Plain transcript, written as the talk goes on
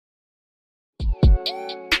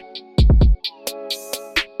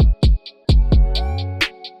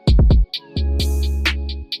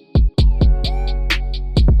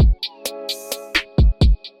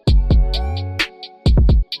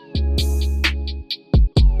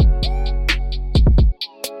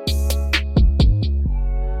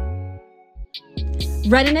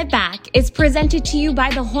Running It Back is presented to you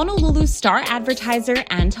by the Honolulu Star Advertiser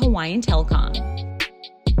and Hawaiian Telcom.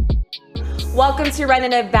 Welcome to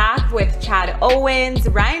Running It Back with Chad Owens,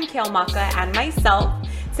 Ryan Kailmaka, and myself.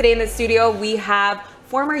 Today in the studio, we have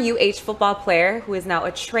former UH football player who is now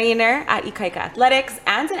a trainer at Ikaika Athletics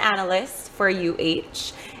and an analyst for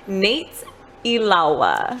UH, Nate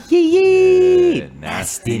Ilawa. Yee!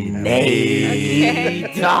 Nasty Nate.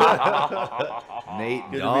 Okay. Nate,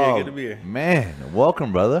 Good to be here. Man,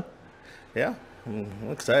 welcome, brother. Yeah, I'm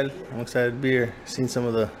excited. I'm excited to be here. Seen some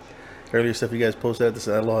of the earlier stuff you guys posted at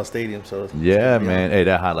the Aloha Stadium. So Yeah, man. Hey,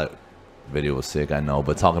 that highlight video was sick, I know.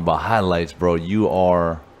 But talking about highlights, bro, you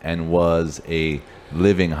are and was a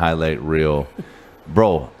living highlight reel.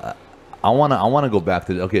 Bro, I wanna go back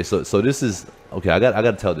to okay, so this is okay, I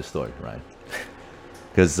gotta tell this story, right?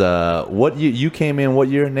 Because what you came in what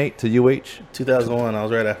year, Nate, to UH? 2001. I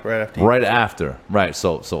was right after. You. Right after, right?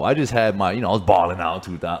 So I just had my, I was balling out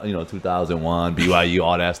 2001, BYU,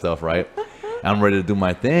 all that stuff, right? I'm ready to do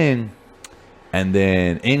my thing, and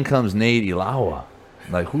then in comes Nate Ilawa.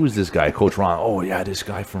 Like, who is this guy, Coach Ron? Oh yeah, this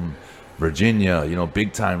guy from Virginia,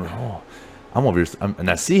 big time. Oh, I'm over here, and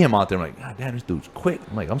I see him out there. I'm like, God damn, this dude's quick.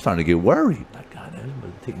 I'm like, I'm starting to get worried. Like, God damn, this is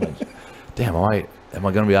gonna take my. Damn, am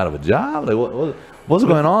I gonna be out of a job? Like, what's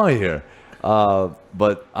going on here?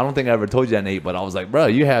 But I don't think I ever told you that, Nate. But I was like, bro,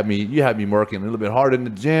 you had me working a little bit harder in the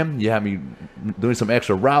gym. You had me doing some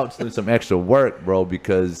extra routes, doing some extra work, bro.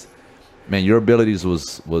 Because, man, your abilities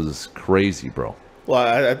was crazy, bro.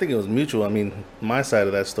 Well, I think it was mutual. I mean, my side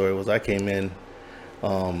of that story was I came in,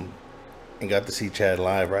 and got to see Chad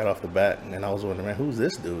live right off the bat, and I was wondering, man, who's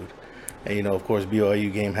this dude? And of course,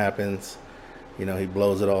 BYU game happens. He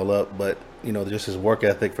blows it all up, but just his work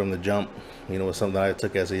ethic from the jump, was something I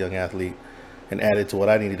took as a young athlete and added to what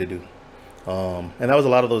I needed to do. And that was a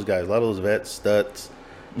lot of those guys, a lot of those vets, Stutz,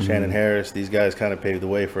 Shannon Harris. These guys kind of paved the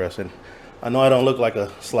way for us. And I know I don't look like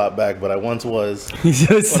a slot back, but I once was. He's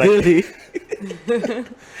so silly.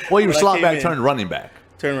 Well, you were slot back, turned running back.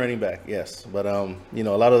 Turned running back, yes. But a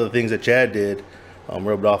lot of the things that Chad did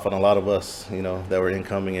rubbed off on a lot of us, that were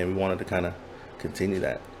incoming, and we wanted to kind of continue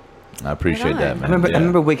that. I appreciate that, man. I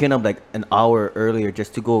remember waking up like an hour earlier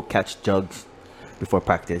just to go catch jugs before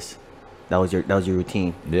practice. That was your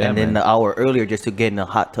routine. Yeah, and then man. the hour earlier just to get in a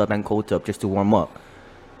hot tub and cold tub just to warm up.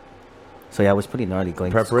 So yeah, it was pretty gnarly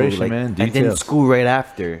going Preparation, to school. man. And then Details. school right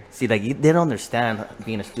after. See, they don't understand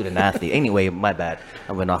being a student athlete. Anyway, my bad.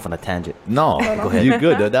 I went off on a tangent. No, Go ahead. you're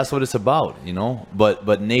good. That's what it's about,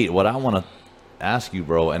 But Nate, what I want to ask you,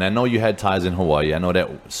 bro, and I know you had ties in Hawaii. I know that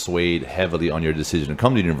swayed heavily on your decision to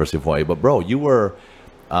come to the University of Hawaii. But bro, you were,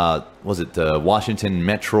 Washington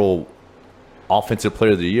Metro Offensive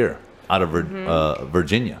Player of the Year out of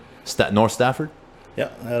Virginia, North Stafford. Yeah,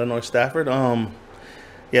 out of North Stafford.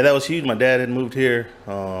 Yeah, that was huge. My dad had moved here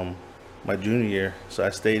my junior year, so I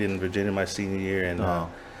stayed in Virginia my senior year. And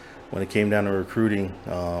when it came down to recruiting,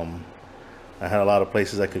 I had a lot of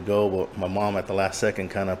places I could go, but my mom at the last second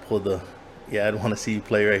kind of pulled I'd want to see you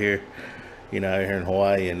play right here, out here in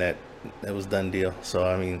Hawaii, and that was done deal. So,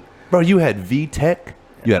 I mean. Bro, you had VTech,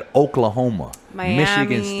 you had Oklahoma, Miami,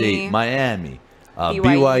 Michigan State, Miami,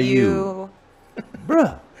 BYU.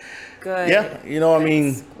 Bruh. Good. Yeah, I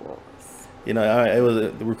mean. schools. It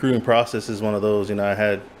was the recruiting process is one of those. I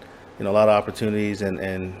had, a lot of opportunities,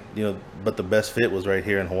 and but the best fit was right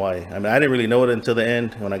here in Hawaii. I mean, I didn't really know it until the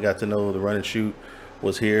end when I got to know the run and shoot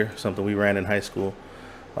was here, something we ran in high school.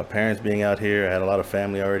 My parents being out here, I had a lot of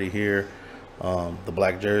family already here. The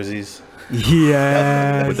black jerseys.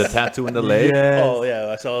 Yeah. With the tattoo in the leg. Yes. Oh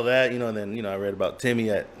yeah, I saw that. And then I read about Timmy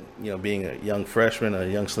at being a young freshman, a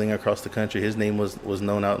young slinger across the country. His name was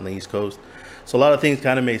known out in the East Coast. So a lot of things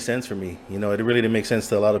kind of made sense for me. It really didn't make sense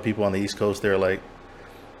to a lot of people on the East Coast. They're like,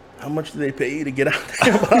 how much do they pay you to get out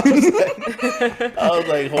there? I was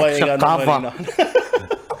like, Hawaii ain't got no money.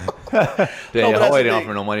 Yeah, but Hawaii that's didn't the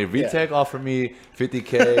offer no money. Yeah. VTech offered me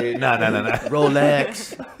 $50K. Nah.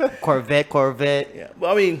 Rolex, Corvette. Yeah,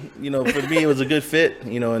 well, I mean, for me, it was a good fit,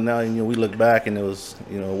 and now, we look back and it was,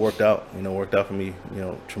 worked out for me,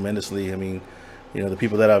 tremendously. I mean, the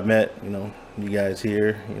people that I've met, you guys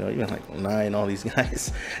here, even like Nine, all these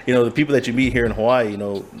guys, the people that you meet here in Hawaii,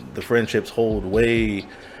 the friendships hold way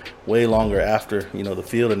longer after, the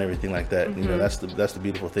field and everything like that. That's the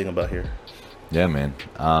beautiful thing about here. Yeah, man.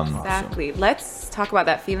 Exactly. Let's talk about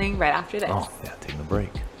that feeling right after this. Oh, yeah, taking a break.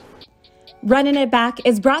 Running It Back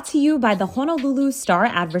is brought to you by the Honolulu Star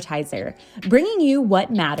Advertiser, bringing you what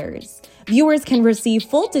matters. Viewers can receive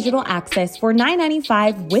full digital access for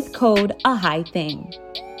 $9.95 with code AHITHING.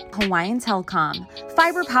 Hawaiian Telcom.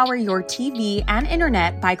 Fiber power your TV and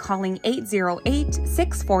internet by calling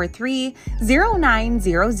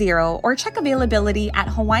 808-643-0900 or check availability at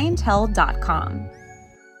hawaiiantel.com.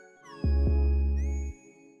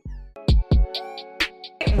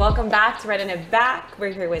 Welcome back to Red and It Back.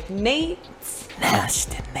 We're here with Nate.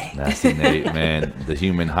 Nasty Nate. Nasty Nate, man. The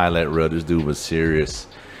human highlight reel. This dude was serious.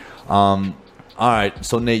 All right,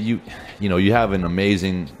 so Nate, you have an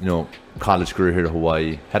amazing, college career here to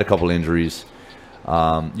Hawaii. Had a couple injuries.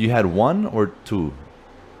 You had one or two?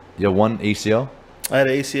 You had one ACL? I had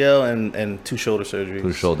an ACL and 2 shoulder surgeries.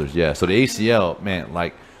 2 shoulders, yeah. So the ACL,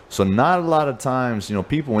 man, so not a lot of times,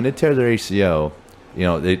 people, when they tear their ACL,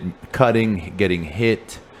 they cutting, getting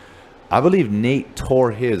hit. I believe Nate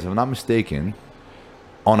tore his, if I'm not mistaken,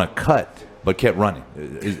 on a cut, but kept running.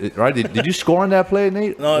 Right? Did you score on that play,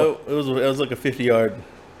 Nate? No, it was like a 50-yard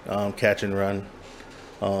catch and run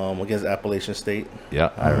against Appalachian State. Yeah,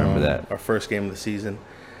 I remember that. Our first game of the season.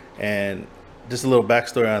 And just a little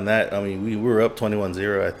backstory on that. I mean, we were up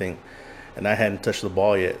 21-0, I think, and I hadn't touched the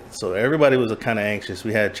ball yet. So everybody was kind of anxious.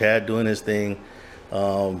 We had Chad doing his thing.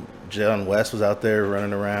 John West was out there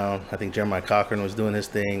running around. I think Jeremiah Cochran was doing his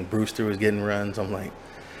thing. Brewster was getting runs. I'm like,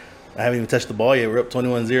 I haven't even touched the ball yet. We're up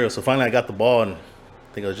 21-0. So finally I got the ball, and I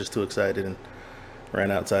think I was just too excited and ran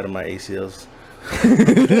outside of my ACLs.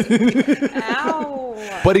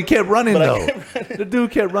 Ow. But he kept running, though. The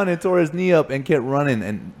dude kept running, tore his knee up, and kept running.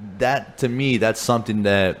 And that, to me, that's something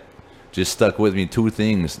that just stuck with me. 2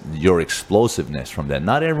 things. Your explosiveness from that.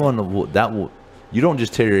 Not everyone, you don't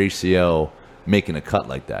just tear your ACL making a cut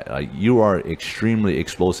like that. You are extremely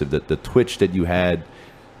explosive. The twitch that you had,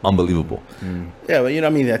 unbelievable. Yeah, but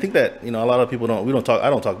I think that a lot of people I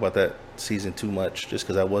don't talk about that season too much just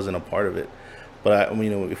because I wasn't a part of it. But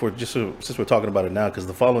if since we're talking about it now, because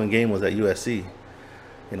the following game was at USC,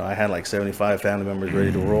 I had like 75 family members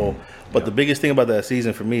ready to roll. But the biggest thing about that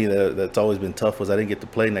season for me that's always been tough was I didn't get to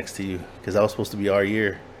play next to you because that was supposed to be our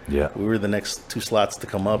year. Yeah, we were the next 2 slots to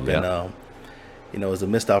come up, yeah. And it was a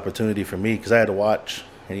missed opportunity for me because I had to watch,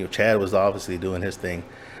 and Chad was obviously doing his thing,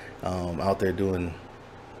 out there doing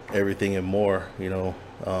everything and more,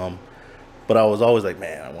 but I was always like,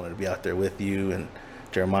 man, I wanted to be out there with you and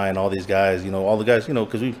Jeremiah and all these guys, all the guys,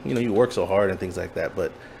 because you work so hard and things like that.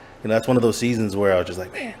 But that's one of those seasons where I was just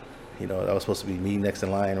like, man, I was supposed to be me next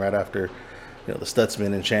in line right after, the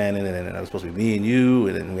Stutzman and Shannon, and I was supposed to be me and you,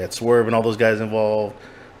 and then we had Swerve and all those guys involved.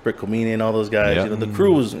 Britt Comini and all those guys, yeah. The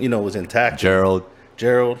crew was, was intact. Gerald,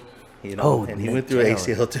 and he went through an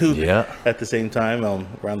ACL too. Yeah. At the same time,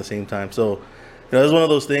 around the same time. So, it was one of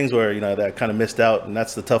those things where that I kind of missed out, and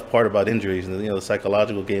that's the tough part about injuries, and the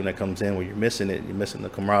psychological game that comes in where you're missing it, you're missing the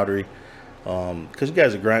camaraderie, because you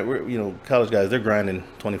guys are grinding. College guys, they're grinding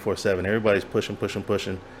 24/7. Everybody's pushing,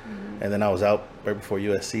 and then I was out right before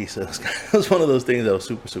USC, so it was one of those things that was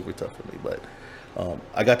super, super tough for me, but.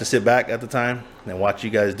 I got to sit back at the time and watch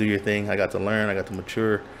you guys do your thing. I got to learn. I got to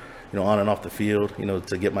mature, on and off the field,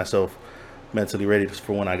 to get myself mentally ready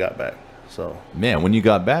for when I got back. So, man, when you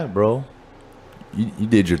got back, bro, you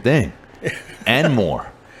did your thing and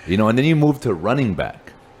more, and then you moved to running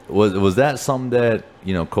back. Was that something that,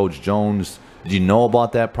 Coach Jones, did you know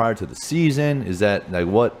about that prior to the season? Is that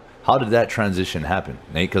how did that transition happen,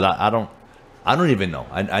 Nate? Because I don't even know.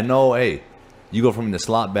 I know, hey, you go from the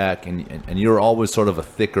slot back, and you're always sort of a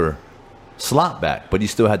thicker slot back, but you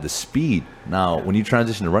still had the speed. Now, when you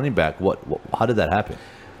transition to running back, how did that happen?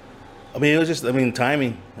 It was just,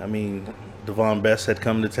 timing. Devon Best had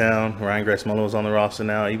come to town. Ryan Grace-Mullen was on the roster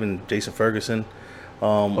now. Even Jason Ferguson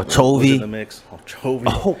was in the mix.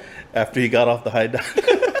 Chovy. After he got off the high dive.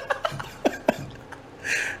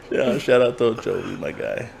 Yeah, shout out to Chovy, my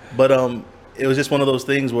guy. But it was just one of those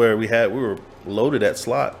things where we were loaded at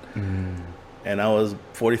slot. And I was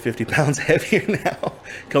 40, 50 pounds heavier now,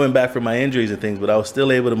 coming back from my injuries and things. But I was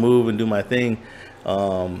still able to move and do my thing.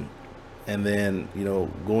 And then,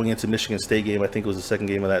 going into Michigan State game, I think it was the second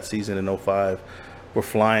game of that season in 2005. We're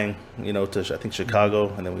flying, to, I think,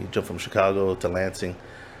 Chicago. And then we jumped from Chicago to Lansing.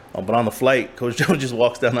 But on the flight, Coach Jones just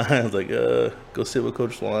walks down the aisle. I was like, go sit with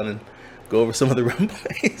Coach Swan and go over some of the run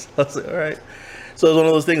plays. I was like, all right. So it was one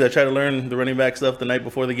of those things. I tried to learn the running back stuff the night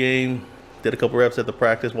before the game. Did a couple reps at the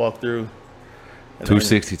practice walkthrough.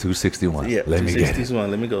 260, 261. Yeah, let me get it.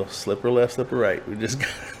 Let me go. Slipper left, slipper right. We just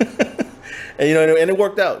and it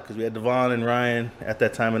worked out because we had Devon and Ryan at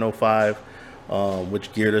that time in 2005,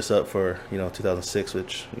 which geared us up for 2006,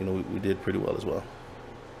 which we did pretty well as well.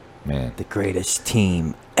 Man, the greatest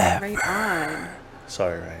team ever. Right on.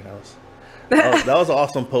 Sorry, Ryan. That was an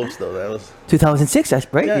awesome post, though. That was 2006, that's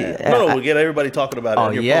right. yeah. No, we'll get everybody talking about it. Oh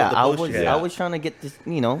on your yeah, the post you had. I was trying to get this,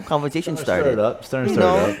 conversation started. Stir it You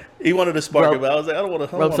know? up. He wanted to spark Rub- it, but I was like, I don't want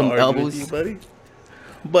to rub some argue elbows. with you, buddy.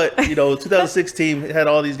 But 2006 team had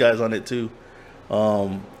all these guys on it too.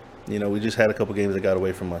 We just had a couple games that got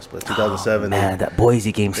away from us, but 2007. Man, that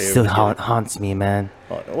Boise game they still were getting- haunts me, man.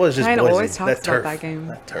 It was just Ryan Boise. always talks that turf, about that game.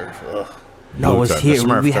 That turf. Ugh. No, it was turf, the here.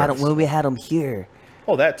 Smurf We had turf. him when we had him here.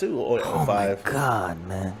 Oh, that too. Oh, Oh five. my God,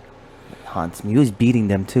 man, it haunts me. He was beating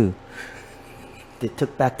them too. They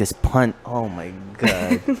took back this punt. Oh my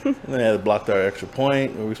God. And then they had blocked our extra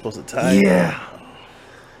point. We were supposed to tie. Yeah.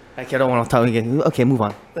 I don't want to talk again. Okay, move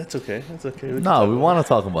on. That's okay. That's okay. We can No, talk we about want to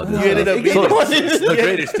talk about this. You ended up being- It's the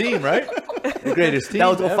greatest team, right? The greatest team. That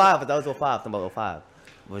was ever. 05. That was 05. Talking about 05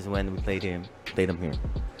 was when we played him. Played him here.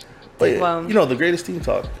 But Well- the greatest team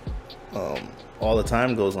talk. All the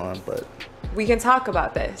time goes on, but We can talk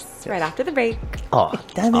about this right after the break. Oh,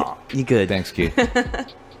 damn it! You good? Thanks, Keith.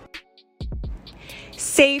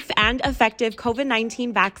 Safe and effective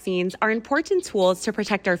COVID-19 vaccines are important tools to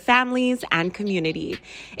protect our families and community.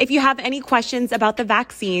 If you have any questions about the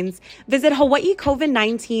vaccines, visit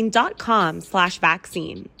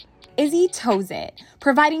hawaiicovid19.com/vaccine. Izzy Tows It,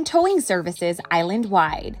 providing towing services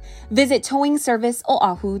island-wide. Visit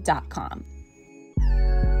towingserviceoahu.com.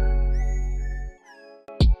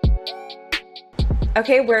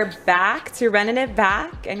 Okay, we're back to running it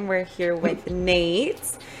back, and we're here with Nate.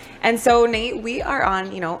 And so, Nate, we are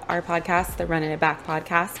on, our podcast, the Running It Back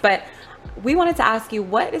podcast, but we wanted to ask you,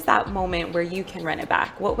 what is that moment where you can run it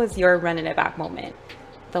back? What was your running it back moment?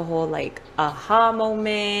 The whole aha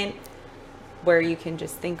moment where you can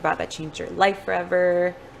just think about that changed your life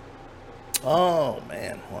forever. oh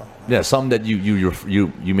man, well, Yeah, something that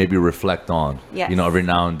you maybe reflect on. Yes. Every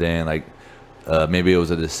now and then, maybe it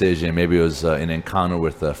was a decision, maybe it was an encounter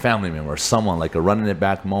with a family member or someone, like a running it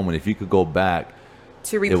back moment. If you could go back,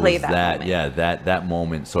 To it replay was that moment. Yeah, that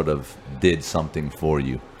moment sort of did something for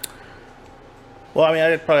you. well, I mean,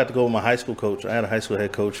 I'd probably have to go with my high school coach. I had a high school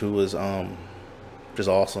head coach who was just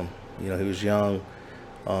awesome. He was young,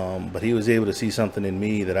 but he was able to see something in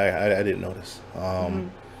me that I didn't notice.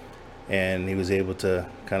 And he was able to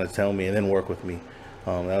kind of tell me and then work with me.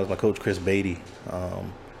 That was my coach, Chris Beatty.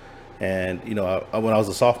 And when I was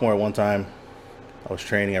a sophomore at one time, I was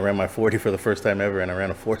training. I ran my 40 for the first time ever, and I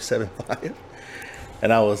ran a 4.75.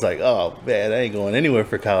 And I was like, oh, man, I ain't going anywhere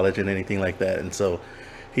for college and anything like that. And so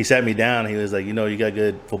he sat me down. He was like, you got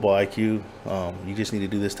good football IQ. You just need to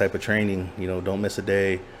do this type of training. Don't miss a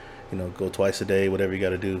day. Go twice a day, whatever you got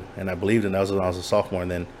to do. And I believed in that. That was when I was a sophomore. And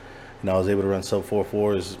then I was able to run sub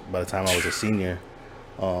 4.4s by the time I was a senior.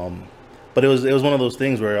 But it was one of those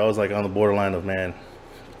things where I was like on the borderline of, man,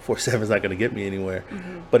 4.7 is not going to get me anywhere.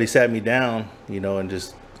 But he sat me down, and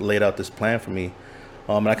just laid out this plan for me.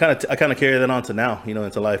 And I kind of carry that on to now,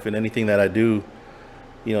 into life. And anything that I do,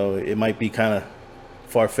 it might be kind of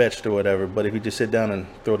far-fetched or whatever, but if you just sit down and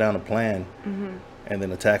throw down a plan and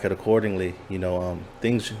then attack it accordingly,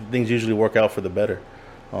 things usually work out for the better.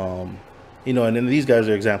 And then these guys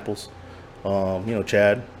are examples.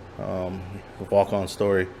 Chad, walk-on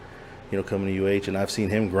story, coming to UH, and I've seen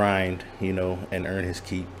him grind, and earn his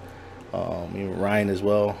keep. Ryan as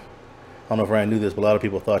well. I don't know if Ryan knew this, but a lot of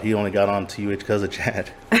people thought he only got on to UH because of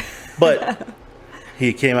Chad. But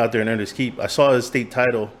he came out there and earned his keep. I saw his state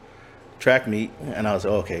title track meet, and I was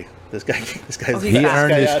like, okay, this guy's He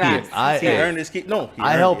earned his keep. He earned his keep. No,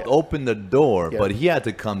 I helped open the door, Yeah. but he had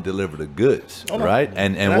to come deliver the goods, Oh, no. right?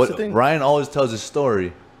 And And that's what the thing. Ryan always tells his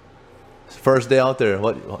story. First day out there,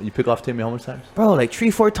 what you pick off Timmy how many times? Bro, like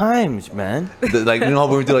 3-4 times, man. When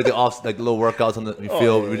we do the off little workouts on the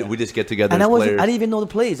field, yeah. we just get together And as I players. didn't even know the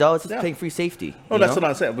plays. I was just Yeah. playing free safety. Oh, that's what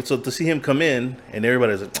I'm saying. But so to see him come in and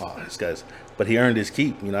everybody's like, oh, this guy's, but he earned his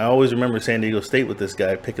keep. I always remember San Diego State with this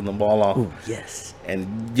guy picking the ball off Oh, yes.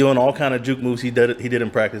 and doing all kind of juke moves he did in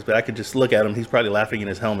practice. But I could just look at him. He's probably laughing in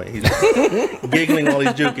his helmet. He's just giggling while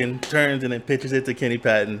he's juking, turns and then pitches it to Kenny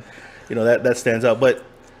Patton. That stands out. But,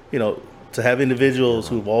 to have individuals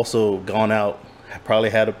who've also gone out, probably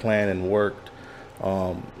had a plan and worked,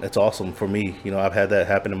 it's awesome for me. I've had that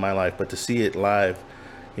happen in my life. But to see it live,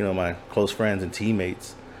 my close friends and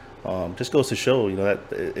teammates, just goes to show, that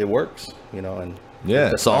it works, and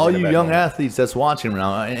Yeah. that's So my all running you back young moment. athletes that's watching right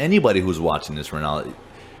now, and anybody who's watching this right now,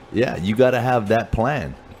 yeah, you got to have that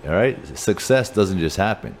plan. All right. Success doesn't just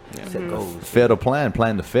happen. Fail to plan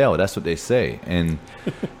to fail. That's what they say. And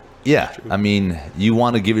yeah, I mean, you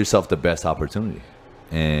want to give yourself the best opportunity.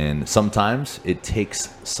 And sometimes it takes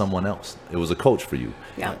someone else. It was a coach for you.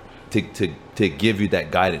 Yeah. To give you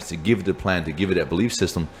that guidance, to give you the plan, to give you that belief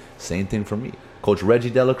system. Same thing for me. Coach Reggie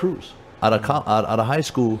De La Cruz. out of high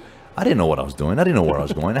school, I didn't know what I was doing. I didn't know where I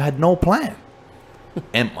was going. I had no plan.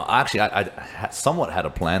 And actually, I somewhat had a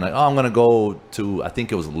plan. Like, oh, I'm gonna go to, I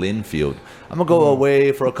think it was Linfield. I'm gonna go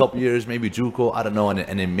away for a couple years, maybe JUCO. I don't know,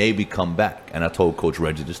 and then maybe come back. And I told Coach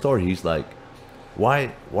Reggie the story. He's like,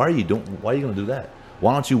 why are you gonna do that?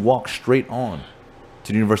 Why don't you walk straight on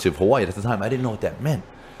to the University of Hawaii? At the time, I didn't know what that meant.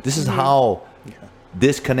 This is how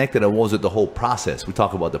disconnected I was with the whole process. We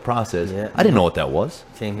talk about the process. Yeah. I didn't know what that was.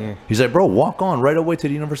 Same here. He's like, bro, walk on right away to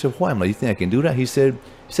the University of Hawaii. I'm like, you think I can do that? He said,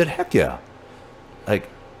 heck yeah. Like,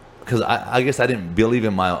 because I guess I didn't believe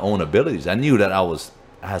in my own abilities. I knew that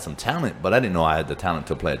I had some talent, but I didn't know I had the talent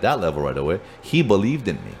to play at that level right away. He believed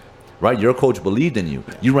in me, right? Your coach believed in you.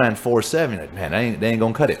 You ran 4.7. Like, man, they ain't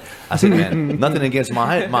gonna cut it. I said, man, nothing against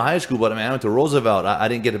my high school, but I mean, I went to Roosevelt. I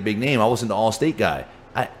didn't get a big name. I wasn't the all-state guy.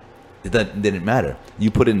 It didn't matter. You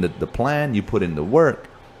put in the plan. You put in the work.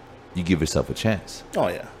 You give yourself a chance. Oh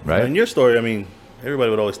yeah, Right? In your story, I mean, everybody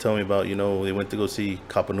would always tell me about, they went to go see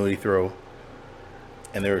Kapanui throw,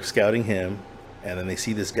 and they were scouting him, and then they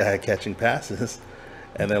see this guy catching passes,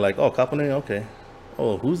 and they're like, oh, Kapanui, okay.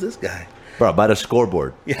 Oh, who's this guy? Bro, by the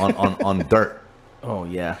scoreboard on dirt. Oh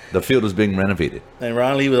yeah. The field was being renovated. And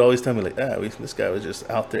Ron Lee would always tell me, like, this guy was just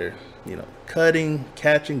out there, cutting,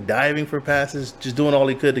 catching, diving for passes, just doing all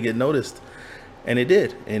he could to get noticed. And it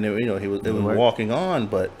did. And, it was walking on,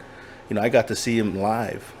 but, I got to see him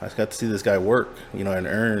live. I got to see this guy work, and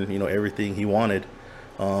earn, everything he wanted.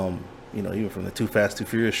 Even from the Too Fast, Too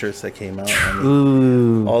Furious shirts that came out. I mean,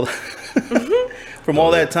 Ooh. From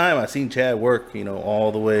all that time, I've seen Chad work,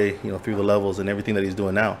 all the way, through the levels and everything that he's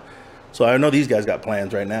doing now. So I know these guys got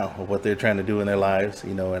plans right now of what they're trying to do in their lives,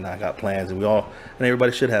 and I got plans, and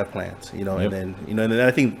everybody should have plans, Yep. and then, and then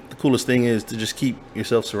I think the coolest thing is to just keep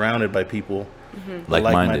yourself surrounded by people with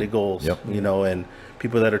like-minded goals, Yep. and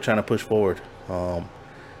people that are trying to push forward.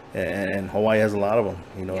 And Hawaii has a lot of them,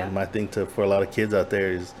 and my thing for a lot of kids out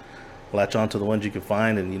there is latch on to the ones you can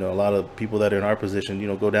find, and a lot of people that are in our position,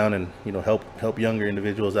 go down and help younger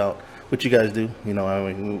individuals out, which you guys do,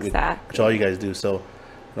 Exactly. which all you guys do. So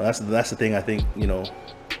that's the thing. I think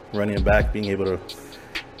running it back, being able to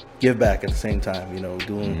give back at the same time,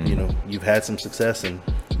 doing you've had some success and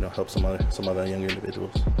help some other younger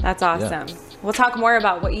individuals. That's awesome. Yeah. We'll talk more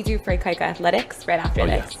about what you do for Ikaika Athletics right after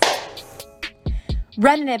this. Yeah.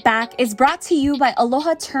 Running It Back is brought to you by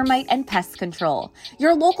Aloha Termite and Pest Control,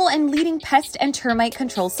 your local and leading pest and termite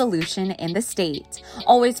control solution in the state.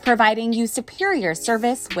 Always providing you superior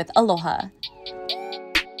service with Aloha.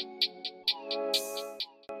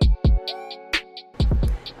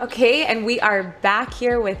 Okay, and we are back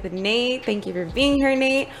here with Nate. Thank you for being here,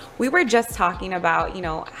 Nate. We were just talking about,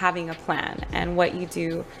 having a plan and what you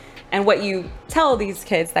do and what you tell these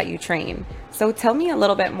kids that you train. So tell me a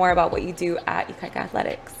little bit more about what you do at Ikaika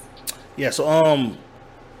Athletics. Yeah, so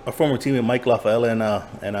a former teammate, Mike LaFaella,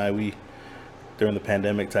 and I, we during the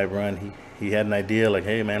pandemic type run, he had an idea like,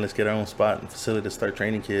 hey man, let's get our own spot and facility to start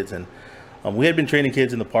training kids. And we had been training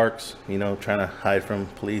kids in the parks, trying to hide from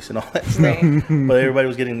police and all that stuff. Right. But everybody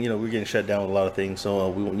was getting, we were getting shut down with a lot of things.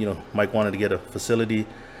 So Mike wanted to get a facility,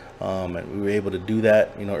 and we were able to do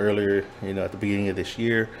that, earlier, at the beginning of this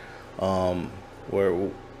year, where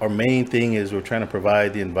our main thing is we're trying to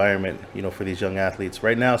provide the environment, for these young athletes.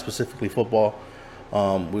 Right now, specifically football,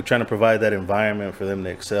 we're trying to provide that environment for them to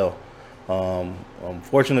excel.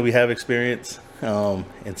 Fortunately, we have experience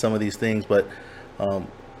in some of these things, but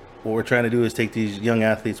what we're trying to do is take these young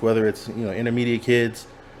athletes, whether it's intermediate kids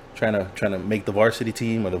trying to make the varsity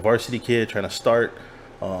team, or the varsity kid trying to start,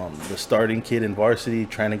 the starting kid in varsity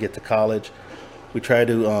trying to get to college. We try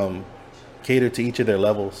to cater to each of their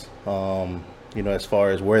levels, as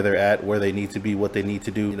far as where they're at, where they need to be, what they need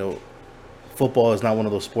to do. Football is not one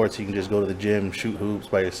of those sports you can just go to the gym, shoot hoops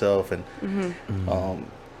by yourself, and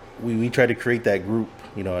we try to create that group,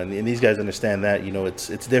 and these guys understand that,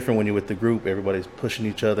 it's different when you're with the group. Everybody's pushing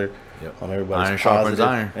each other. Yep. Everybody's Iron sharpens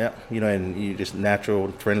positive. iron. Yeah, and you just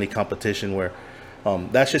natural, friendly competition where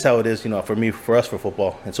that's just how it is, for us, for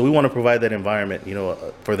football. And so we want to provide that environment,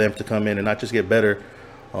 for them to come in and not just get better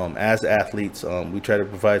as athletes. We try to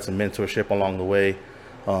provide some mentorship along the way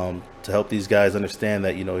to help these guys understand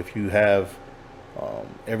that, if you have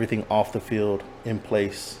everything off the field in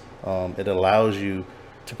place, it allows you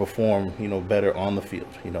to perform, better on the field.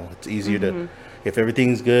 It's easier to, if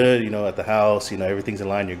everything's good, at the house, everything's in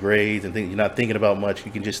line, your grades and things, you're not thinking about much.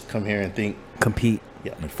 You can just come here and think, Compete.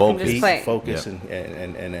 yeah, And focus. Just play. focus, Yeah.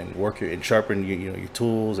 and work and sharpen your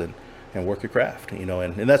tools and work your craft.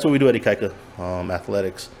 And that's what we do at Ikaika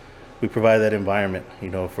Athletics. We provide that environment,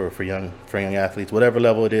 for young athletes, whatever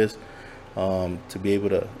level it is, to be able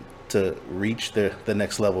to to reach the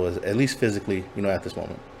next level, at least physically, at this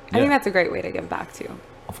moment. I think that's a great way to give back too,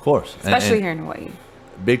 Of course. especially And here in Hawaii.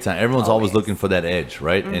 big time. Everyone's always Always. looking for that edge,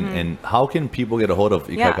 right? And how can people get a hold of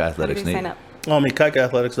Ikaika Yeah, how do Athletics, they Nate? sign up?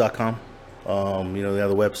 IkaikaAthletics.com. They have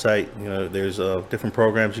the website. There's different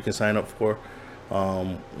programs you can sign up for.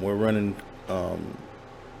 We're running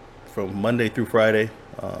from Monday through Friday.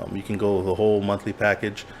 You can go the whole monthly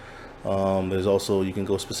package. There's also, you can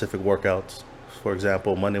go specific workouts. For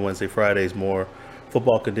example, Monday, Wednesday, Friday is more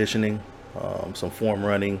football conditioning, some form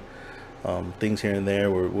running, things here and there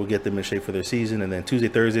where we'll get them in shape for their season. And then Tuesday,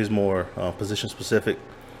 Thursday is more position specific.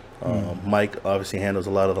 Mike obviously handles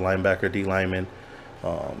a lot of the linebacker, D lineman,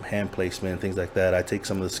 hand placement, things like that. I take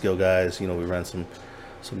some of the skill guys. We run some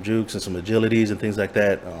jukes and some agilities and things like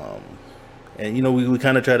that. And we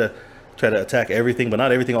kind of try to attack everything, but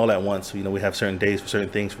not everything all at once. We have certain days for certain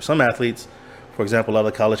things. For some athletes, for example, a lot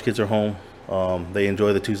of the college kids are home. They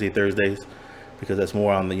enjoy the Tuesday, Thursdays because that's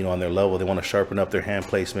more on on their level. They want to sharpen up their hand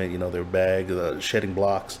placement, their bag, shedding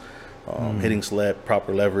blocks, hitting sled,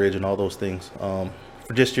 proper leverage, and all those things.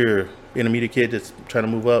 For just your intermediate kid that's trying to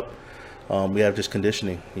move up, we have just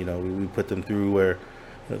conditioning. We put them through where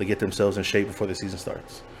they get themselves in shape before the season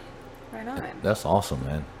starts. Right on. That's awesome,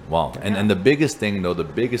 man. Wow. And the biggest thing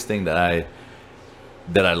that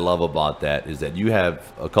I love about that is that you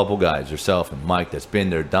have a couple guys, yourself and Mike, that's been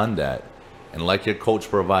there, done that. And like your coach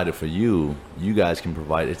provided for you, you guys can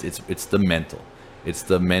provide. It's the mental. It's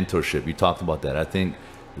the mentorship. You talked about that. I think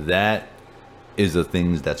that is the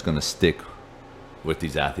things that's going to stick with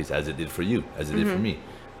these athletes as it did for you, as it did for me.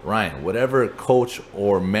 Ryan, whatever coach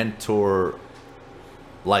or mentor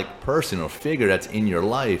like person or figure that's in your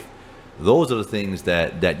life, those are the things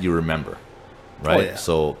that you remember, right? Oh, yeah.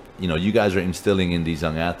 So, you guys are instilling in these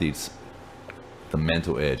young athletes the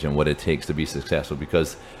mental edge and what it takes to be successful,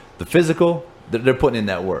 because the physical, they're putting in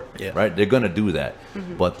that work, Yeah. right? They're going to do that.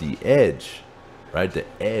 But the edge, right? The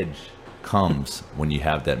edge comes when you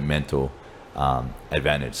have that mental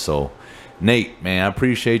advantage. So, Nate, man, I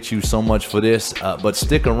appreciate you so much for this, but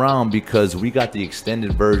stick around because we got the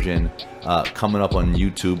extended version coming up on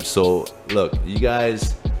YouTube. So, look, you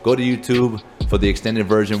guys go to YouTube for the extended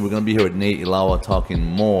version. We're going to be here with Nate Ilawa talking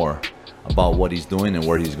more about what he's doing and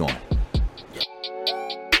where he's going.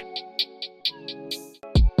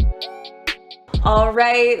 All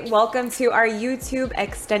right, welcome to our YouTube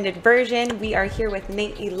extended version. We are here with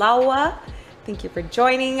Nate Ilawa. Thank you for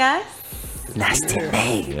joining us. Nice to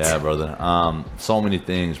meet. Yeah, brother. So many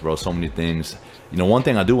things, bro. So many things. One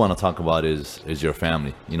thing I do want to talk about is your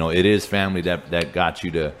family. It is family that got you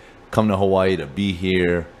to come to Hawaii, to be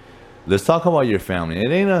here. Let's talk about your family. It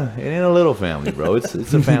ain't a little family, bro. It's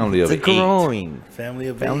a family of It's eight. growing. Family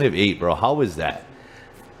of Eight, bro. How is that?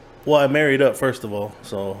 Well, I married up first of all,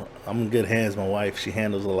 so I'm in good hands. My wife, she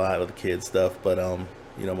handles a lot of the kids stuff, but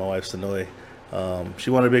my wife Sonoy,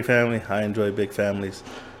 she wanted a big family. I enjoy big families,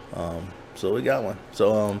 so we got one.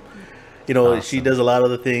 So Awesome. She does a lot of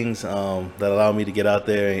the things that allow me to get out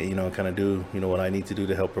there and kind of do what I need to do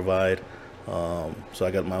to help provide. So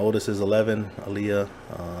I got, my oldest is 11, Aaliyah.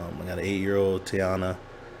 I got an 8-year-old, Tiana.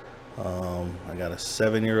 I got a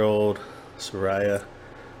 7-year-old, Soraya.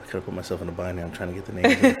 I could put myself in a bind now. I'm trying to get the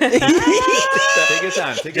names. Take your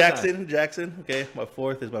time. Jackson. Okay, my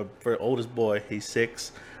fourth is my oldest boy. He's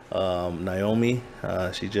 6. Naomi,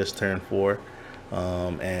 she just turned 4.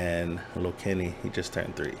 And Lokeni, he just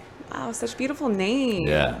turned 3. Wow, such beautiful names.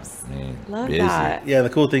 Yeah, man. Love Busy. that. Yeah, the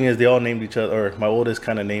cool thing is they all named each other, or my oldest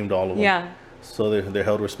kind of named all of them. Yeah. So they're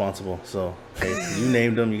held responsible. So hey, you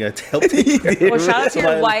named them, you got to help them. Well, shout out to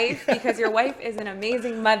your wife, because your wife is an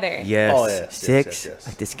amazing mother. Yes. Oh, yes, 6. yes.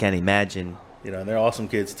 I just can't imagine. And they're awesome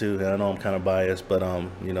kids too. And I know I'm kind of biased, but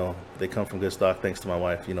they come from good stock thanks to my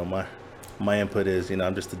wife. My input is,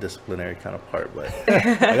 I'm just the disciplinary kind of part, but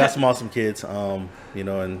I got some awesome kids. And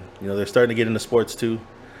they're starting to get into sports too,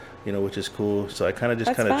 which is cool. So I kind of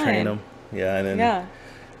just That's train fun. them. Yeah, and then Yeah.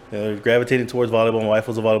 they're gravitating towards volleyball. My wife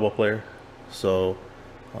was a volleyball player, so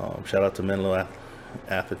shout out to Menlo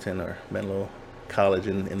Atherton or Menlo College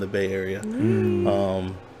in the Bay Area.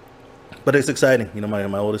 But it's exciting.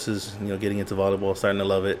 My oldest is getting into volleyball, starting to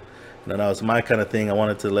love it. That was my kind of thing. I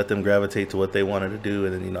wanted to let them gravitate to what they wanted to do,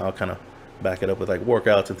 and then I'll kind of back it up with like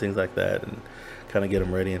workouts and things like that, and kind of get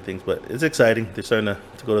them ready and things. But it's exciting. They're starting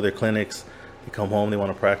to go to their clinics. They come home. They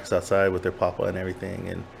want to practice outside with their papa and everything.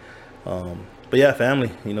 And but yeah,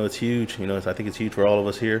 family. It's huge. I think it's huge for all of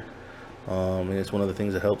us here. And it's one of the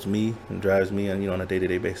things that helps me and drives me on a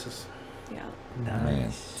day-to-day basis. Yeah.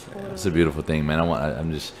 Man, it's a beautiful thing,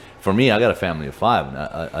 man. For me, I got a family of 5.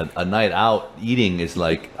 And a night out eating is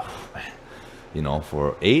like,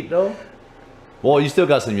 for 8 though. Well, you still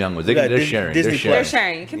got some young ones. We got They're Dis- sharing. Disney They're Plus. They're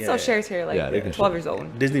sharing. sharing. You can Yeah. still share to your Yeah, they can 12 share. years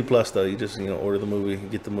old. Disney Plus though, you just order the movie, you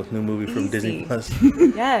get the new movie from Disney Easy. Plus.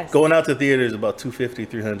 Yes. Going out to theaters is about $250,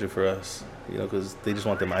 $300 for us, because they just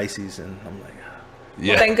want them ices, and I'm like,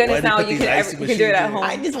 Yeah. Thank goodness Why'd they now put you these can, icy you can do it at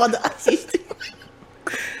machines in? home. just want the ices.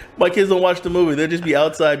 my kids don't watch the movie; they'll just be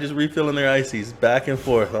outside just refilling their ices back and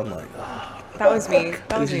forth. I'm like, That was me.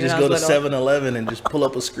 That we was should me just when I go was to little. 7-Eleven and just pull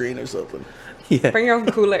up a screen or something. Yeah. Bring your own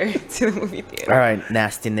cooler to the movie theater. All right,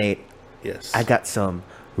 Nasty Nate. Yes, I got some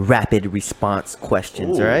rapid response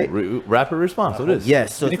questions. Ooh, All right. rapid response. What is?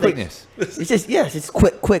 Yes. So Any it's like- quickness. It's just it's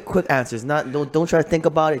quick answers. Not don't try to think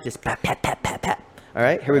about it. Just pat. All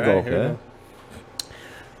right, here we All go. right, here we Okay. go.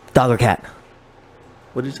 Dog or cat?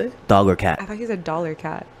 What did you say? Dog or I cat? thought he was a dollar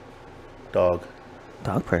cat. Dog.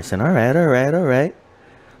 Dog person. All right.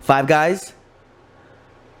 Five Guys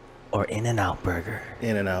or In-N-Out Burger?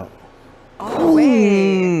 In and out. All the way.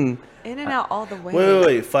 Mm. In and out all the way.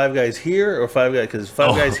 Wait. Five Guys here or Five Guys? Because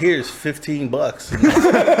Five Guys here is $15.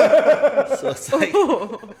 So it's like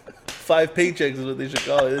 5 paychecks is what they should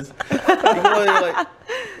call it.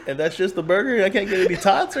 And that's just the burger. I can't get any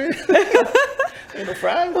tots or anything. Ain't no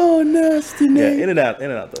fries. Oh, Nasty Yeah, Nate. in and out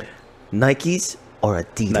though. Nikes or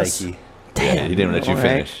Adidas? Nike. Yeah, he didn't let you All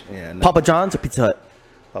right. finish. Yeah, Papa John's or Pizza Hut?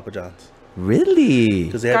 Papa John's. Really?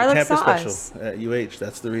 Because they had Garlic the campus sauce. special at UH.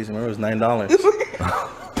 That's the reason. Remember, it was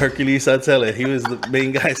 $9. Hercules Satella. He was the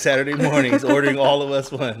main guy Saturday mornings ordering all of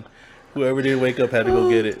us one. Whoever didn't wake up had to go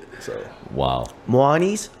get it. So, Wow.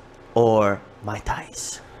 Moanis or Mai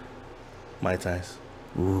Tais? Mai Tais.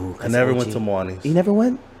 Ooh, I never went OG. to Moani's. You never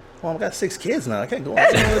went? Well, I've got 6 kids now. I can't go.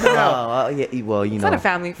 Oh, yeah. Well, you It's know. not a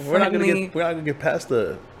family We're not friendly. gonna get past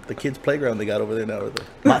the kids' playground they got over there now. Or the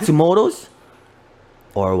Matsumoto's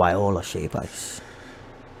or Wyola Shave Ice?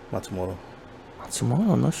 Matsumoto.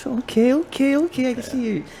 Matsumoto, no sure. Okay. I can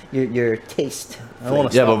see your taste. I don't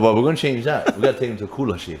want to Yeah, stop. but we're gonna change that. We gotta take him to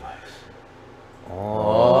Kula Shave Ice.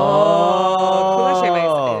 Kula Shave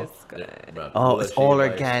Ice is good. Bruh, Oh, Kula it's Shave all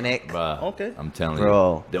Ice. organic. Bruh, Okay. I'm telling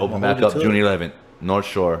Bro. you. They open I'ma back hold up you to June it. 11th. North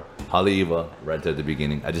Shore, Haleiwa, right there at the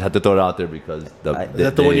beginning. I just had to throw it out there because Is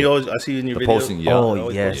that the one you always? I see in your the video. posting, yeah. Oh,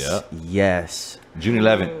 always yes. Yeah. Yes. June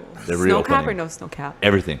 11th, the Snow real cap or no snow cap?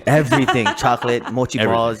 Everything. Everything. Chocolate, mochi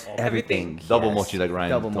Everything. balls, everything. Double Yes. mochi like Ryan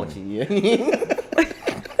Double told mochi, me. yeah.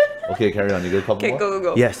 Okay, carry on. You got a couple Okay, more?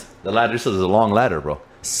 go. Yes. The ladder, this is a long ladder, bro.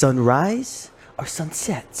 Sunrise or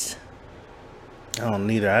sunsets? I don't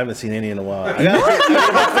neither. I haven't seen any in a while. What? You're living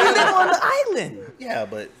on the island. Yeah,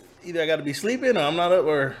 but either I got to be sleeping or I'm not up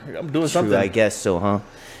or I'm doing something. True, I guess so, huh?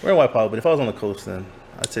 We're in White Paw, but if I was on the coast, then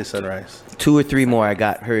I'd say sunrise. 2 or 3 more I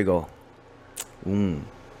got. Here we go.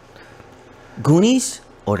 Goonies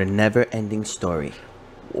or The Never Ending Story?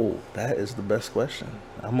 Oh, that is the best question.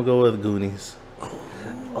 I'm gonna go with Goonies.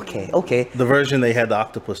 Okay. The version they had the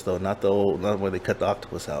octopus though, not the old, not where they cut the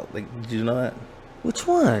octopus out. Like, did you know that? Which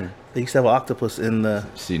one? They used to have an octopus in the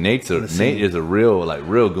See, Let's see. Nate is a real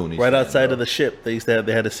Goonies right fan, outside bro. of the ship. They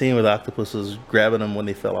had a scene where the octopus was grabbing them when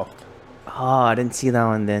they fell off. Oh, I didn't see that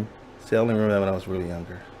one then. See, I only remember that when I was really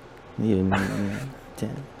younger. Damn.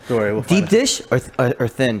 Don't worry, we'll Deep find it. dish or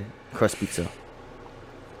thin crust pizza?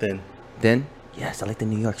 Then Thin? Yes, I like the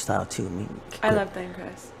New York style too. I love that,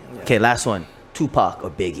 Chris. Okay, last one. Tupac or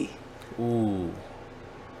Biggie? ooh,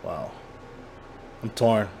 wow. I'm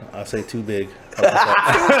torn. I'll say too big. How about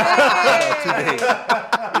that? Too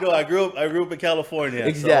big. You know, I grew up in California. So I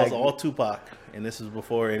was Exactly. all Tupac, and this was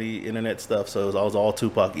before any internet stuff. So I was all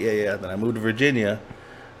Tupac. Yeah. Then I moved to Virginia,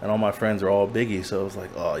 and all my friends were all Biggie. So I was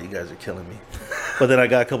like, oh, you guys are killing me. But then I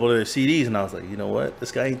got a couple of their CDs, and I was like, you know what?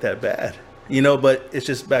 This guy ain't that bad. You know, but it's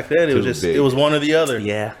just back then. It was Too just big. it was one or the other.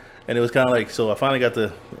 Yeah. And it was kind of like, so I finally got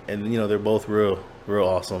and you know, they're both real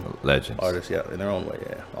awesome Legends. artists. Yeah, in their own way.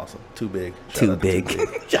 Yeah, awesome. Too big. Shout Too out to big.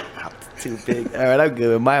 Shout out to Too Big. All right, I'm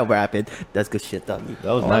good with my rapid. That's good shit, done.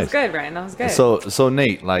 That was That nice. was good, Ryan. That was good. So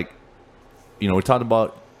Nate, like, you know, we talked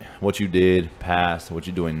about what you did past, what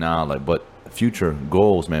you're doing now, like, but future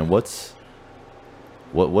goals, man. What's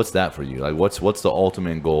that for you? Like, what's the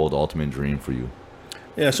ultimate goal, the ultimate dream for you?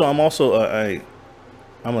 Yeah, so I'm also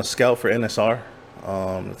I'm a scout for NSR.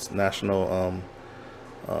 It's National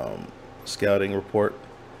Scouting Report.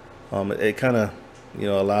 It kind of, you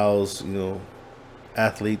know, allows, you know,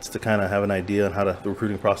 athletes to kind of have an idea on how the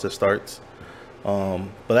recruiting process starts. But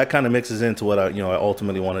that kind of mixes into what I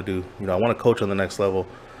ultimately want to do. You know, I want to coach on the next level.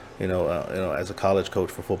 You know, as a college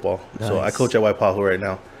coach for football. So I Nice. coach at White Pahu right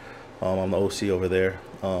now. I'm the OC over there.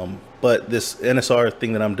 But this NSR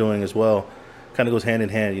thing that I'm doing as well kind of goes hand in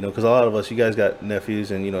hand, you know, because a lot of us, you guys got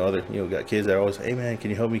nephews and, you know, other, you know, got kids that are always, hey man, can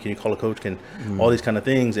you help me? Can you call a coach? All these kind of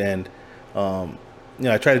things. And, you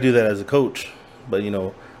know, I try to do that as a coach, but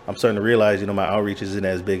I'm starting to realize my outreach isn't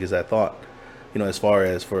as big as I thought. As far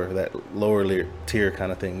as for that lower tier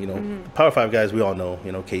kind of thing. The Power 5 guys we all know.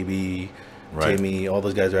 KB, Right. Jamie, all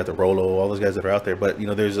those guys are at the Rolo, all those guys that are out there. But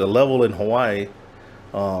there's a level in Hawaii.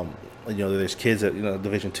 There's kids at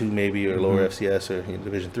Division 2 maybe or lower FCS or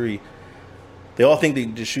Division 3. They all think they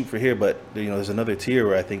can just shoot for here, but there's another tier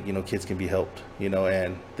where I think kids can be helped.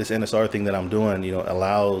 And this NSR thing that I'm doing,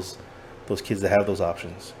 allows those kids to have those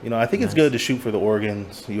options. I think it's good to shoot for the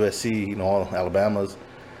Oregons, USC, all Alabamas.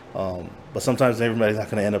 But sometimes everybody's not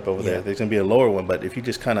going to end up over there. There's going to be a lower one. But if you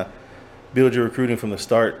just kind of build your recruiting from the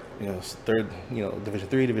start, third, Division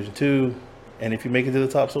 3, Division 2, and if you make it to the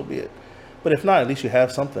top, so be it. But if not, at least you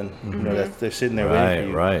have something, that they're sitting there waiting for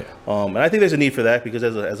you. Right. And I think there's a need for that because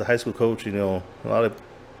as a high school coach, a lot of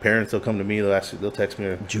parents, they'll come to me, they'll text me.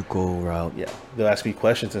 JUCO route. Yeah, they'll ask me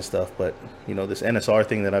questions and stuff. But, this NSR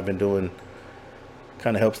thing that I've been doing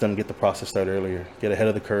kind of helps them get the process started earlier, get ahead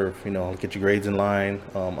of the curve, get your grades in line,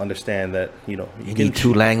 understand that, you need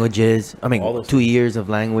 2 languages. I mean, 2 years of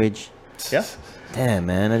language. Yeah. Damn,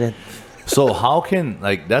 man. So how can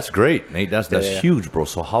that's great, Nate. That's huge, bro.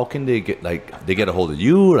 So how can they get they get a hold of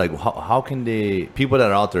you? How can they people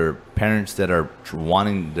that are out there, parents that are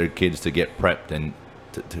wanting their kids to get prepped and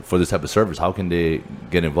for this type of service, how can they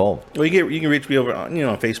get involved? Well, you can reach me over on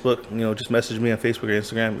Facebook. Just message me on Facebook or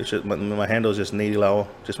Instagram. It's just my handle is just Nate Eilaoa,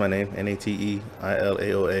 just my name,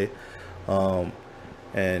 NateIlaoa.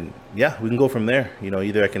 And yeah, we can go from there.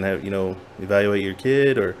 Either I can have evaluate your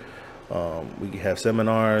kid or. We can have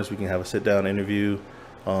seminars, we can have a sit-down interview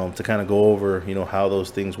to kind of go over, how those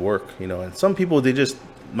things work, And some people, they just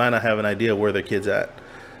might not have an idea where their kid's at.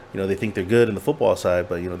 They think they're good in the football side,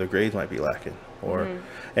 but, their grades might be lacking. Or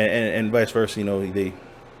and vice versa, they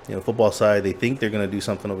football side, they think they're going to do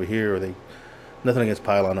something over here, or nothing against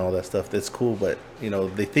pylon and all that stuff. That's cool, but,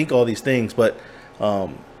 they think all these things. But,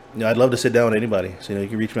 I'd love to sit down with anybody. So, you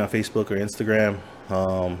can reach me on Facebook or Instagram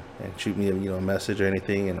and shoot me a message or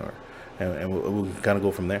anything, and we'll kind of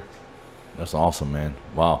go from there. That's awesome, man.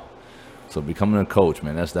 Wow. So becoming a coach,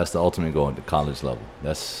 man, that's the ultimate goal at the college level.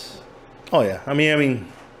 Oh yeah. I mean,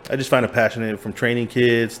 I just find it passionate from training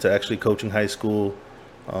kids to actually coaching high school.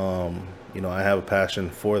 I have a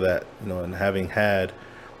passion for that. And having had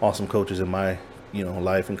awesome coaches in my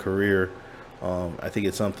life and career, I think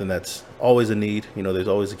it's something that's always a need. There's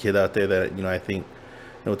always a kid out there that I think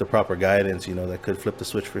with the proper guidance, that could flip the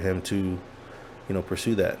switch for him to.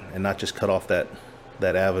 Pursue that and not just cut off that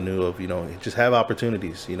avenue of, just have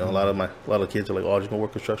opportunities. A lot of kids are like, oh, I'm just gonna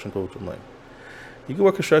work construction, coach. I'm like, you can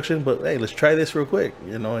work construction, but hey, let's try this real quick,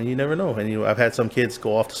 and you never know. And, I've had some kids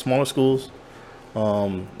go off to smaller schools,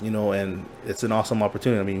 and it's an awesome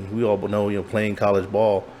opportunity. I mean, we all know, playing college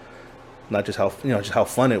ball, not just how, just how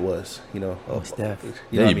fun it was, you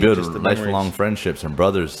build lifelong friendships and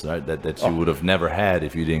brothers, right, that you would have never had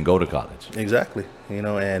if you didn't go to college. Exactly.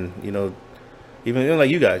 And, even like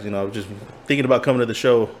you guys, I was just thinking about coming to the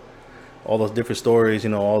show, all those different stories,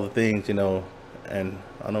 all the things, and I know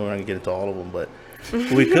we're not gonna get into all of them, but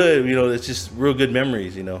we could, it's just real good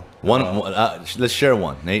memories, Let's share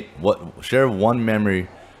one, Nate. Share one memory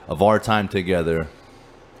of our time together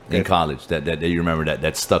in college that you remember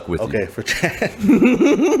that stuck with you. Okay, for Chad.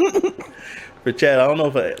 For Chad, I don't know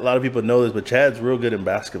if a lot of people know this, but Chad's real good in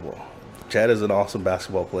basketball. Chad is an awesome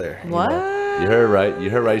basketball player. What? You heard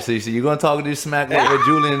right. So you're going to talk this smack with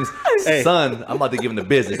Julian's son. I'm about to give him the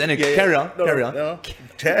business. And then carry on. No.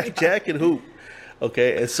 Chad can hoop.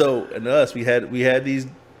 Okay, and us, we had these,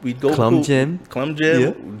 we'd go Clum gym,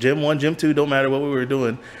 Gym 1, Gym 2, don't matter what we were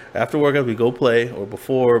doing. After workout, we'd go play, or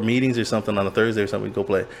before meetings or something on a Thursday or something, we'd go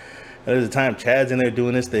play. And there's a time Chad's in there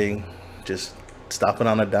doing his thing, just stopping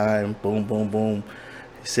on a dime, boom, boom, boom,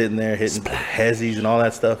 sitting there hitting hezzies and all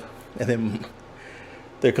that stuff. And then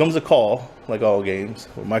there comes a call, like all games,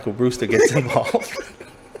 where Michael Brewster gets involved.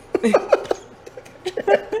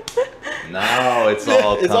 Now it's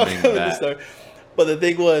all coming back. But the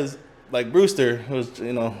thing was, like, Brewster was,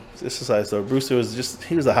 this is a side story. Brewster was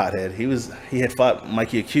he was a hothead. He had fought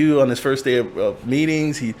Mikey Q on his first day of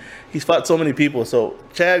meetings. He's fought so many people. So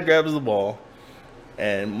Chad grabs the ball,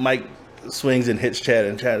 and Mike swings and hits Chad,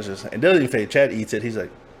 and Chad doesn't even fade. Chad eats it. He's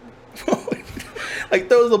like, like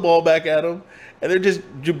throws the ball back at him. And they're just,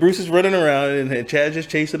 Bruce is running around and Chad's just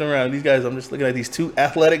chasing around. These guys, I'm just looking at these two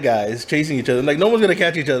athletic guys chasing each other. Like, no one's going to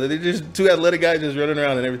catch each other. They're just two athletic guys just running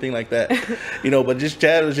around and everything like that. But just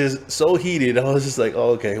Chad was just so heated. I was just like, oh,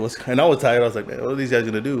 okay. And I was tired. I was like, man, what are these guys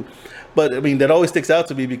going to do? But, I mean, that always sticks out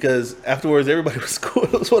to me because afterwards everybody was cool.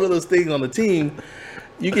 It was one of those things on the team.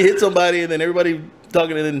 You can hit somebody and then everybody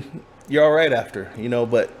talking and then you're all right after,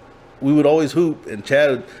 But we would always hoop, and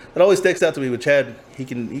Chad. It always sticks out to me with Chad. He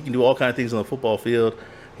can do all kind of things on the football field.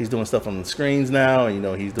 He's doing stuff on the screens now. You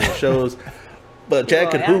know, he's doing shows. But Chad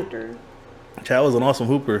could hoop. Chad was an awesome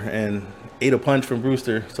hooper and ate a punch from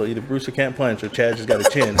Brewster. So either Brewster can't punch or Chad just got a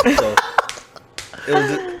chin.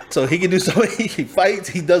 So he can do so. He fights.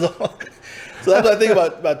 He does all. So that's what I think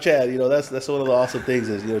about Chad. You know, that's one of the awesome things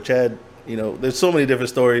is, you know, Chad. You know, there's so many different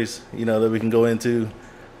stories, you know, that we can go into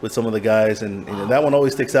with some of the guys, and you know, that one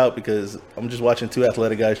always sticks out because I'm just watching two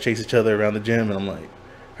athletic guys chase each other around the gym, and I'm like,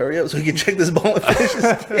 hurry up so we can check this ball and finish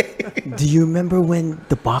this game. Do you remember when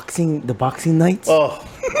the boxing nights? Oh,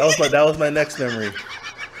 that was my next memory.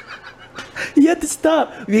 You had to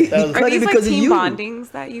stop. Are these like team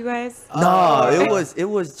bondings that you guys? No, it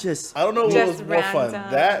was just. I don't know what Just was more fun.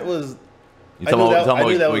 random. That was. You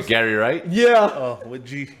talking about with Gary, right? Yeah. Oh, with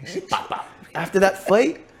G. After that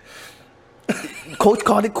fight, coach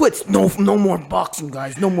called it quits. No more boxing,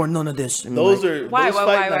 guys. No more none of this. And Those like, are Why? those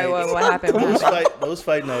fight nights. What happened? Those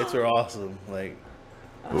fight nights are awesome. Like,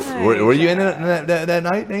 Were you in that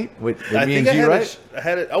night, Nate? With me and G, right?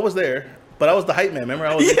 I was there, but I was the hype man. Remember,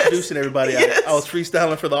 I was introducing everybody. Yes. I was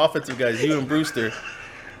freestyling for the offensive guys. You and Brewster.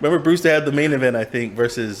 Remember, Brewster had the main event, I think,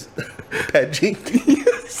 versus Pat Jenkins.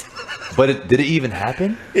 But did it even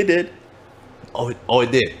happen? It did. Oh,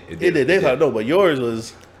 it did. It did. They thought no, but yours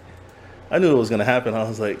was. I knew it was gonna happen. I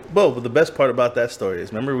was like, but the best part about that story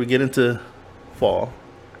is, remember, we get into fall,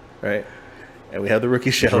 right? And we have the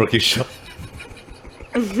rookie show.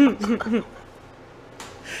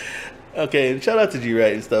 Okay, and shout out to G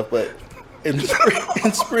Wright and stuff, but in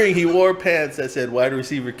spring he wore pants that said wide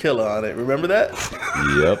receiver killer on it. Remember that?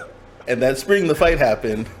 Yep. And that spring the fight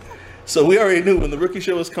happened. So we already knew when the rookie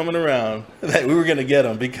show was coming around that we were gonna get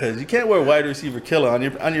him, because you can't wear wide receiver killer on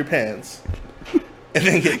your pants and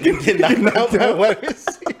then get knocked out by wide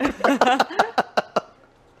receiver.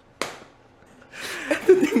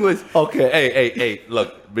 the thing was, Okay, hey,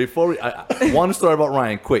 look, before one story about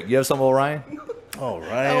Ryan, quick. You have something about Ryan? Oh,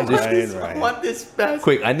 Ryan. I want this fast.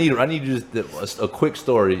 Quick, I need you just a quick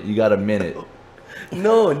story. You got a minute.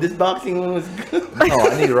 No, this boxing one was good. No,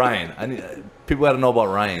 I need Ryan. People got to know about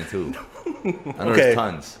Ryan too. I know there's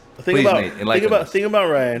tons. Think about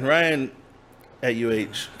Ryan. Ryan at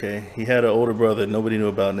UH, okay, he had an older brother nobody knew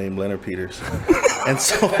about named Leonard Peters, and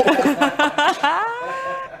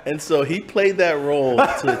so he played that role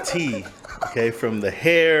to a T. Okay, from the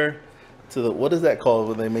hair to the, what is that called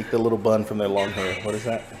when they make the little bun from their long hair? What is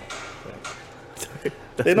that?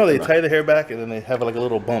 They tie the hair back and then they have like a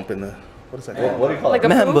little bump in the, what is that called? What do you call Like it? a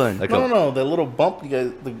Man poof? bun. No, the little bump. You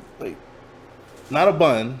guys, like, not a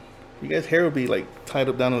bun. You guys' hair would be like tied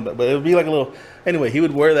up down in the back, but it would be like a little. Anyway, he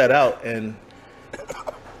would wear that out, and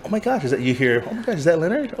oh my gosh, is that you hear? Oh my gosh, is that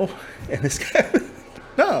Leonard? Oh, and this guy,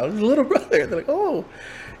 no, his little brother. They're like, oh,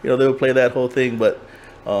 they would play that whole thing, but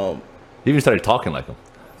He even started talking like him.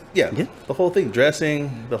 yeah, the whole thing,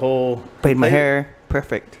 dressing, the whole Played my hair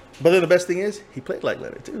perfect. But then the best thing is, he played like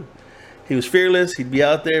Leonard too. He was fearless. He'd be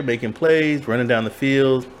out there making plays, running down the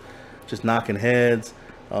field, just knocking heads.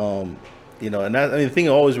 And the thing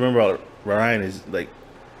I always remember about Ryan is, like,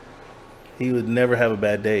 he would never have a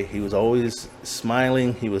bad day. He was always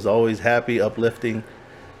smiling. He was always happy, uplifting,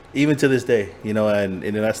 even to this day. And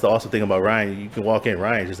that's the awesome thing about Ryan. You can walk in,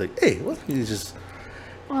 Ryan's just like, hey, what? He's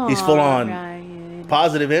full on Ryan.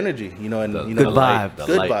 positive energy. Good vibe.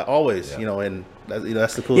 Good vibe, always. Yeah. And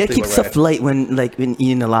that's the cool Yeah, thing. it keeps about stuff light when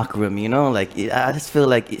you're in the locker room, I just feel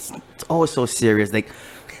like it's always so serious. Like,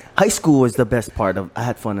 high school was the best part of. I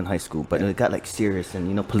had fun in high school, but it got like serious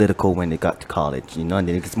and political when it got to college, and then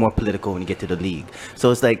it gets more political when you get to the league.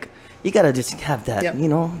 So it's like you gotta just have that,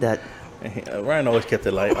 that. Ryan always kept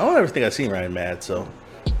it light. I don't ever think I've seen Ryan mad, so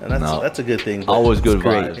that's a good thing. Always good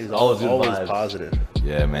great. vibes. He's Always always good vibes. positive.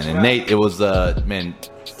 Yeah, man. And Nate, it was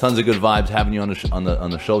tons of good vibes having you on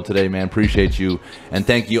the show today, man. Appreciate you, and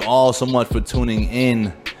thank you all so much for tuning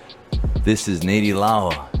in. This is Nate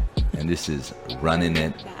Ilawa, and this is Running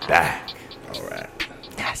It Back. All right.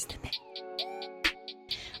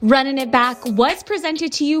 Running It Back was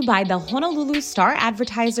presented to you by the Honolulu Star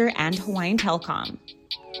Advertiser and Hawaiian Telecom.